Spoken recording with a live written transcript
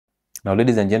Now,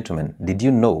 ladies and gentlemen, did you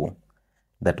know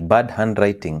that bad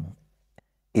handwriting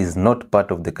is not part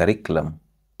of the curriculum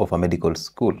of a medical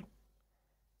school?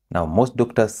 Now, most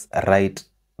doctors write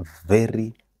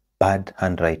very bad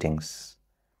handwritings.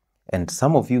 And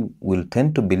some of you will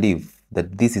tend to believe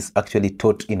that this is actually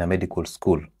taught in a medical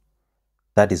school.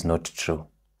 That is not true.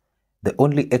 The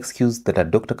only excuse that a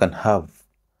doctor can have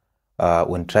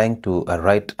when trying to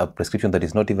write a prescription that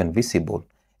is not even visible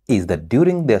is that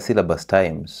during their syllabus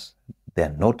times, their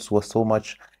notes were so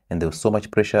much and there was so much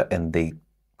pressure and they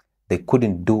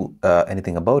couldn't do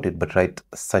anything about it but write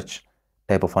such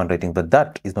type of handwriting. But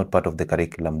that is not part of the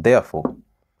curriculum. Therefore,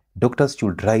 doctors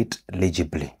should write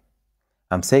legibly.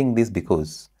 I'm saying this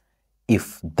because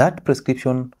if that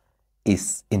prescription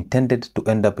is intended to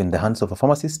end up in the hands of a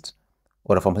pharmacist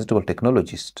or a pharmaceutical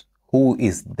technologist who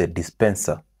is the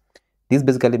dispenser, this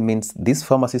basically means this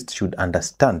pharmacist should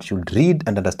understand, should read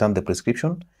and understand the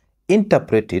prescription,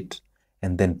 interpret it,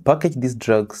 and then package these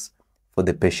drugs for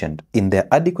the patient in their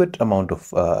adequate amount of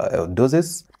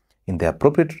doses, in the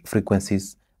appropriate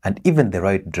frequencies, and even the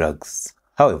right drugs.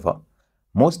 However,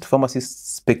 most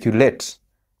pharmacists speculate.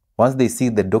 Once they see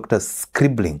the doctor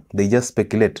scribbling, they just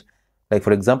speculate. Like,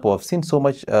 for example, I've seen so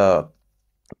much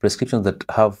prescriptions that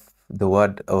have the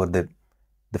word or the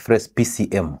phrase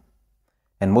PCM.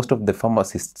 And most of the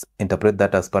pharmacists interpret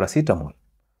that as paracetamol.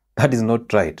 That is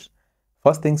not right.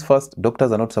 First things first,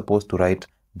 doctors are not supposed to write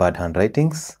bad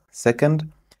handwritings.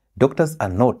 Second, doctors are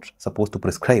not supposed to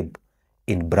prescribe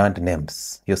in brand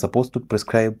names. You're supposed to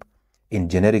prescribe in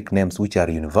generic names which are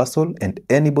universal and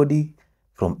anybody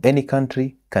from any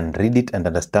country can read it and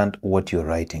understand what you're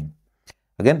writing.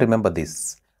 Again, remember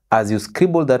this. As you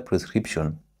scribble that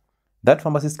prescription, that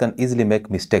pharmacist can easily make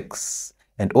mistakes,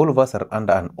 and all of us are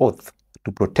under an oath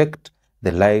to protect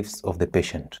the lives of the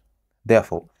patient.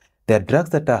 Therefore, there are drugs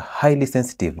that are highly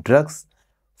sensitive, drugs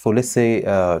for, let's say,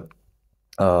 cancer,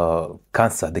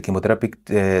 the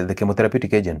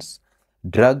chemotherapeutic agents,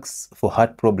 drugs for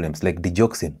heart problems like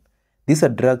digoxin. These are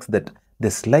drugs that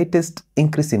the slightest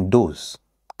increase in dose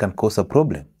can cause a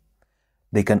problem.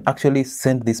 They can actually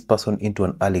send this person into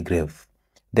an early grave.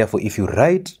 Therefore, if you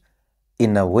write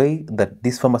in a way that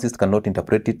this pharmacist cannot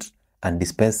interpret it and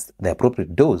dispense the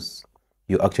appropriate dose,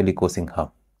 you're actually causing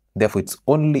harm. Therefore, it's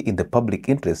only in the public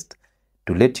interest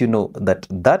to let you know that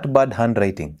that bad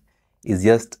handwriting is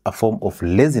just a form of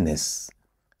laziness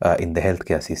in the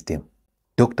healthcare system.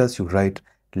 Doctors should write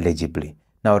legibly.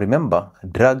 Now remember,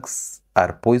 drugs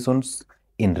are poisons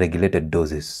in regulated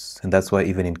doses. And that's why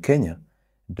even in Kenya,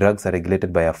 drugs are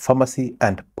regulated by a pharmacy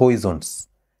and poisons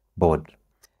board.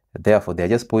 Therefore, they are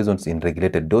just poisons in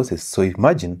regulated doses. So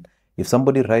imagine if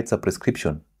somebody writes a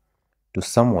prescription to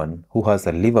someone who has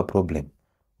a liver problem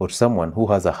or someone who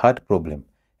has a heart problem,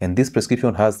 and this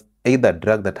prescription has either a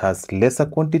drug that has lesser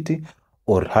quantity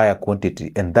or higher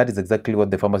quantity, and that is exactly what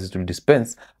the pharmacist will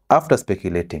dispense after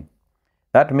speculating.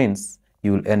 That means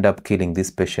you will end up killing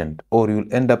this patient, or you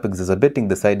will end up exacerbating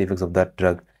the side effects of that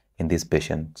drug in these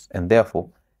patients. And therefore,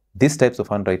 these types of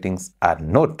handwritings are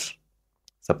not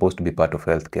supposed to be part of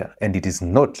healthcare, and it is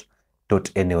not taught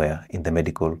anywhere in the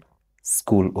medical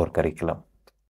school or curriculum.